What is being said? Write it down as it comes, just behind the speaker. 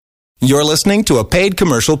You're listening to a paid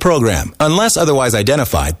commercial program. Unless otherwise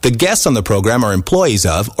identified, the guests on the program are employees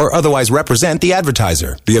of or otherwise represent the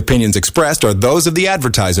advertiser. The opinions expressed are those of the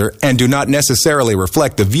advertiser and do not necessarily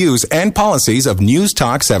reflect the views and policies of News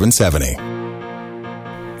Talk 770.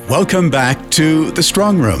 Welcome back to the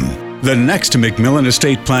Strongroom. The next MacMillan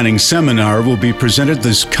Estate Planning Seminar will be presented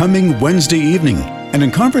this coming Wednesday evening. And in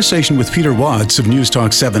conversation with Peter Watts of News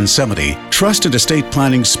Talk 770, Trust and Estate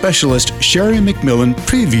Planning Specialist Sheri MacMillan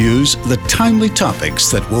previews the timely topics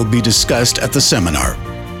that will be discussed at the seminar.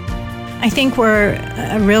 I think we're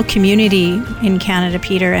a real community in Canada,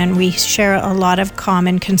 Peter, and we share a lot of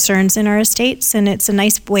common concerns in our estates, and it's a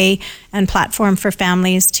nice way and platform for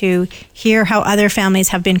families to hear how other families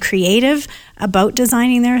have been creative about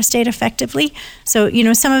designing their estate effectively. So,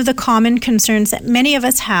 some of the common concerns that many of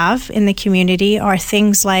us have in the community are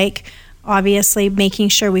things like, obviously, making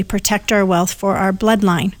sure we protect our wealth for our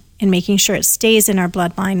bloodline and making sure it stays in our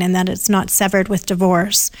bloodline and that it's not severed with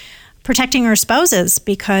divorce. Protecting our spouses,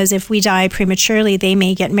 because if we die prematurely, they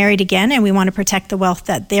may get married again, and we want to protect the wealth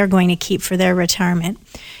that they're going to keep for their retirement.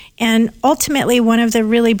 And ultimately, one of the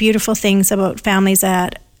really beautiful things about families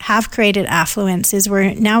that have created affluence is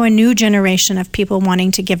we're now a new generation of people wanting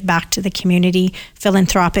to give back to the community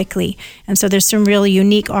philanthropically. And so there's some really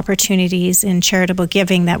unique opportunities in charitable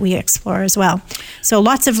giving that we explore as well. So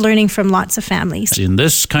lots of learning from lots of families. In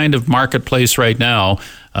this kind of marketplace right now,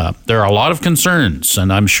 there are a lot of concerns,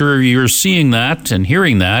 and I'm sure you're seeing that and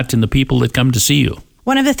hearing that in the people that come to see you.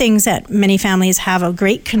 One of the things that many families have a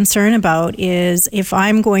great concern about is if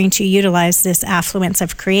I'm going to utilize this affluence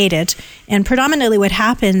I've created, and predominantly what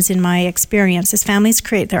happens in my experience is families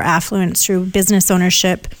create their affluence through business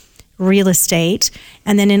ownership, real estate,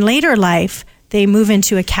 and then in later life, they move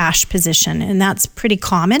into a cash position, and that's pretty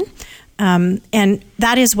common. And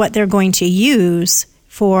that is what they're going to use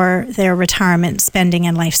for their retirement spending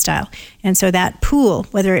and lifestyle. And so that pool,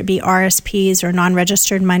 whether it be RSPs or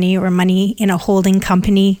non-registered money or money in a holding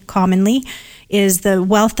company commonly, is the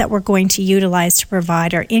wealth that we're going to utilize to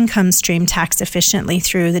provide our income stream tax efficiently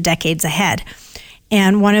through the decades ahead.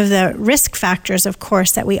 And one of the risk factors, of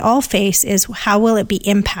course, that we all face is how will it be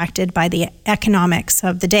impacted by the economics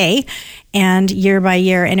of the day and year by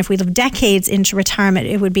year. And if we live decades into retirement,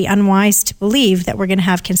 it would be unwise to believe that we're going to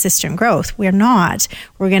have consistent growth. We're not.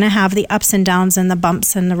 We're going to have the ups and downs and the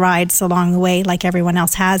bumps and the rides along the way like everyone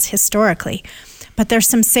else has historically. But there's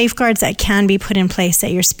some safeguards that can be put in place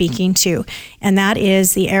that you're speaking to, and that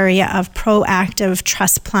is the area of proactive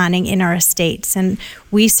trust planning in our estates. And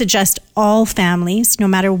we suggest all families, no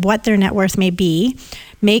matter what their net worth may be,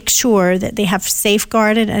 make sure that they have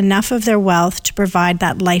safeguarded enough of their wealth to provide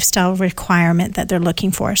that lifestyle requirement that they're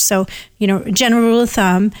looking for. So, general rule of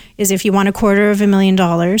thumb is if you want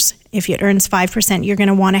 $250,000, if it earns 5%, you're going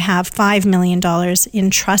to want to have $5 million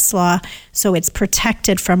in trust law, so it's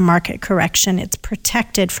protected from market correction, it's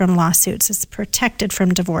protected from lawsuits, it's protected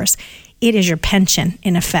from divorce. It is your pension,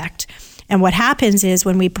 in effect. And what happens is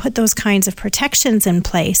when we put those kinds of protections in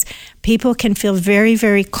place, people can feel very,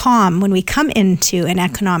 very calm when we come into an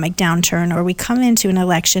economic downturn or we come into an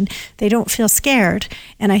election. They don't feel scared.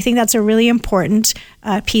 And I think that's a really important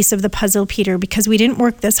piece of the puzzle, Peter, because we didn't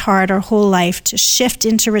work this hard our whole life to shift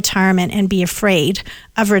into retirement and be afraid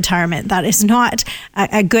of retirement. That is not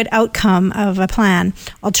a good outcome of a plan.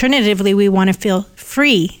 Alternatively, we want to feel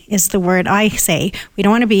free is the word I say. We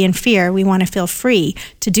don't want to be in fear. We want to feel free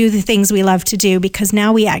to do the things we love to do because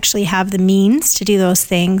now we actually have the means to do those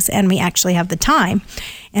things and we actually have the time.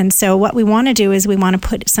 And so what we want to do is we want to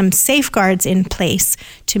put some safeguards in place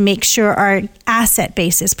to make sure our asset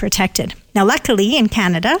base is protected. Now, luckily in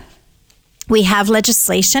Canada, we have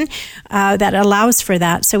legislation that allows for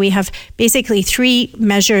that. So we have basically 3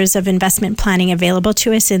 measures of investment planning available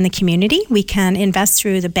to us in the community. We can invest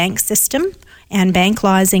through the bank system and bank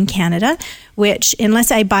laws in Canada, which unless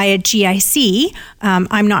I buy a GIC,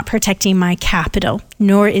 I'm not protecting my capital,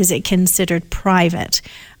 nor is it considered private.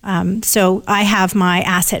 So I have my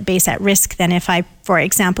asset base at risk then if I, for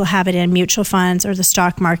example, have it in mutual funds or the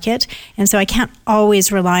stock market. And so I can't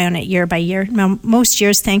always rely on it year by year. Now, most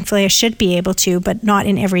years, thankfully, I should be able to, but not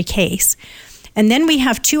in every case. And then we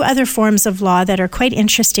have 2 other forms of law that are quite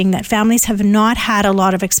interesting that families have not had a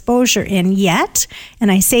lot of exposure in yet. And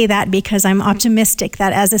I say that because I'm optimistic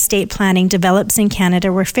that as estate planning develops in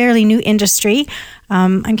Canada, we're a fairly new industry.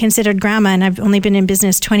 I'm considered grandma and I've only been in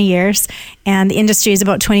business 20 years. And the industry is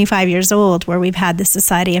about 25 years old where we've had the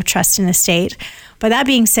Society of Trust and Estate. But that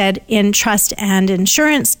being said, in trust and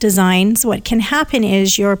insurance designs, what can happen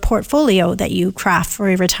is your portfolio that you craft for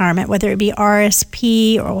your retirement, whether it be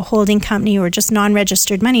RSP or a holding company or just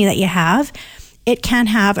non-registered money that you have, it can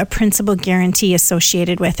have a principal guarantee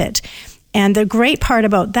associated with it. And the great part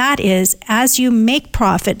about that is as you make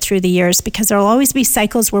profit through the years, because there will always be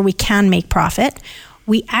cycles where we can make profit,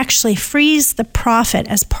 we actually freeze the profit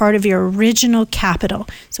as part of your original capital.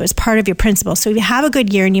 So it's part of your principal. So if you have a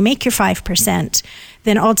good year and you make your 5%,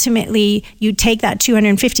 then ultimately you take that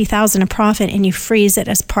 $250,000 of profit and you freeze it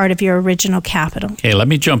as part of your original capital. Okay, let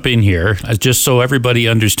me jump in here just so everybody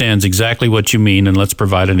understands exactly what you mean, and let's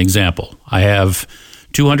provide an example. I have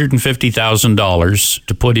 $250,000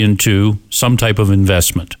 to put into some type of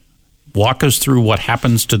investment. Walk us through what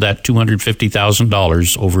happens to that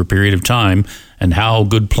 $250,000 over a period of time and how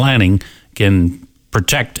good planning can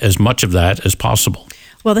protect as much of that as possible.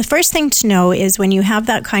 Well, the first thing to know is when you have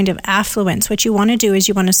that kind of affluence, what you want to do is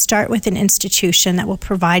you want to start with an institution that will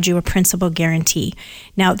provide you a principal guarantee.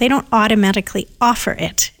 Now, they don't automatically offer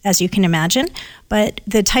it, as you can imagine, but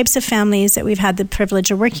the types of families that we've had the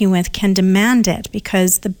privilege of working with can demand it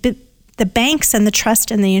because the banks and the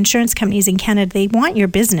trust and the insurance companies in Canada, they want your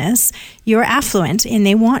business, you're affluent, and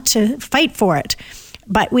they want to fight for it.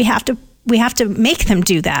 But we have to make them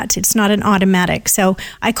do that. It's not an automatic. So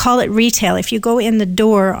I call it retail. If you go in the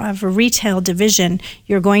door of a retail division,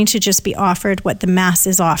 you're going to just be offered what the mass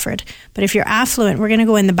is offered. But if you're affluent, we're going to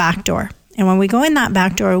go in the back door. And when we go in that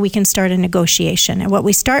back door, we can start a negotiation. And what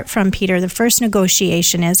we start from, Peter, the first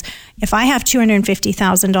negotiation is, if I have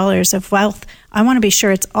 $250,000 of wealth, I want to be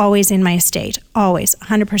sure it's always in my estate, always,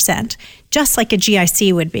 100%, just like a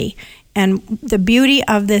GIC would be. And the beauty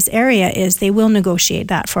of this area is they will negotiate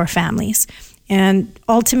that for families. And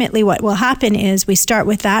ultimately what will happen is we start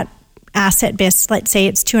with that asset base. Let's say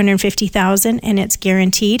it's $250,000 and it's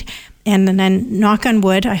guaranteed. And then knock on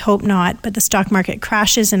wood, I hope not, but the stock market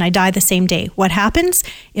crashes and I die the same day. What happens?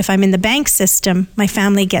 If I'm in the bank system, my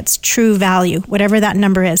family gets true value, whatever that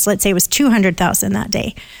number is. Let's say it was $200,000 that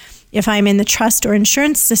day. If I'm in the trust or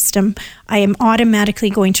insurance system, I am automatically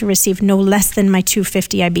going to receive no less than my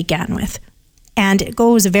 $250,000 I began with. And it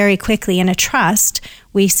goes very quickly. In a trust,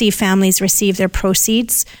 we see families receive their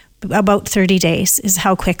proceeds about 30 days is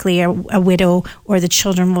how quickly a widow or the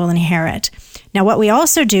children will inherit. Now, what we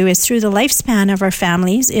also do is through the lifespan of our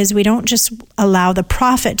families is we don't just allow the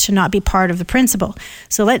profit to not be part of the principal.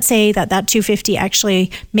 So let's say that $250,000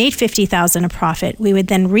 actually made $50,000 of profit. We would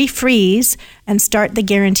then refreeze and start the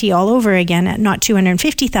guarantee all over again at not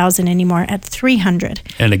 $250,000 anymore, at $300,000.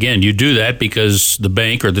 And again, you do that because the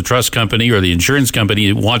bank or the trust company or the insurance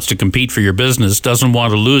company wants to compete for your business, doesn't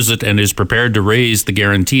want to lose it, and is prepared to raise the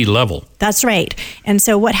guarantee level. That's right. And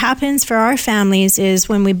so what happens for our families is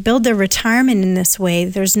when we build their retirement in this way,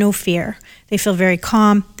 there's no fear. They feel very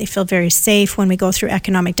calm. They feel very safe when we go through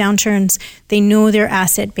economic downturns. They know their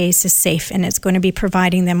asset base is safe and it's going to be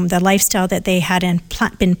providing them the lifestyle that they had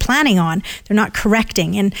been planning on. They're not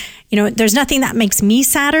correcting. And, there's nothing that makes me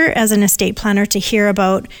sadder as an estate planner to hear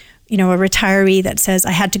about a retiree that says,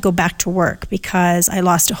 I had to go back to work because I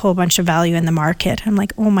lost a whole bunch of value in the market. I'm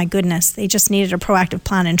like, oh my goodness, they just needed a proactive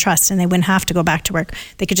plan and trust and they wouldn't have to go back to work.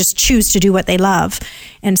 They could just choose to do what they love.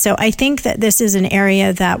 And so I think that this is an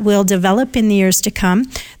area that will develop in the years to come.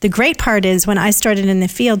 The great part is when I started in the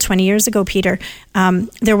field 20 years ago, Peter,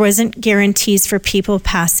 there wasn't guarantees for people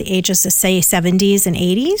past the ages of, say, 70s and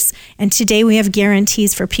 80s. And today we have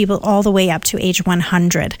guarantees for people all the way up to age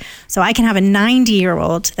 100. So I can have a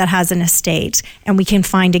 90-year-old that has an estate, and we can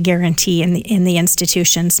find a guarantee in the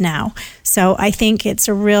institutions now. So I think it's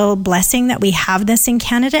a real blessing that we have this in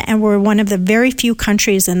Canada, and we're one of the very few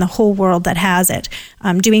countries in the whole world that has it.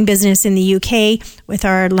 Doing business in the UK with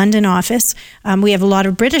our London office, we have a lot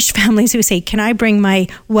of British families who say, can I bring my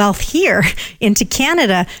wealth here into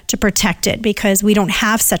Canada to protect it, because we don't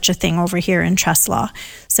have such a thing over here in trust law.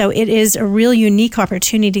 So it is a real unique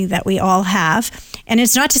opportunity that we all have. And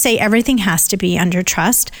it's not to say everything has to be under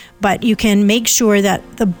trust, but you can make sure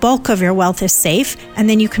that the bulk of your wealth is safe, and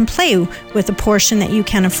then you can play with the portion that you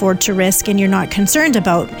can afford to risk and you're not concerned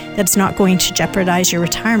about that's not going to jeopardize your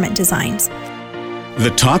retirement designs.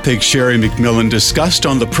 The topic Sheri MacMillan discussed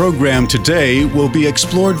on the program today will be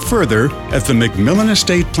explored further at the MacMillan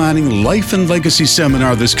Estate Planning Life and Legacy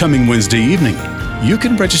Seminar this coming Wednesday evening. You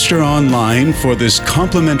can register online for this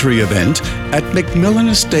complimentary event at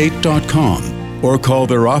MacMillanestate.com or call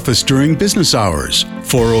their office during business hours,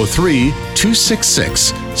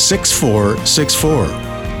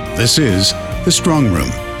 403-266-6464. This is The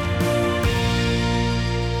Strongroom.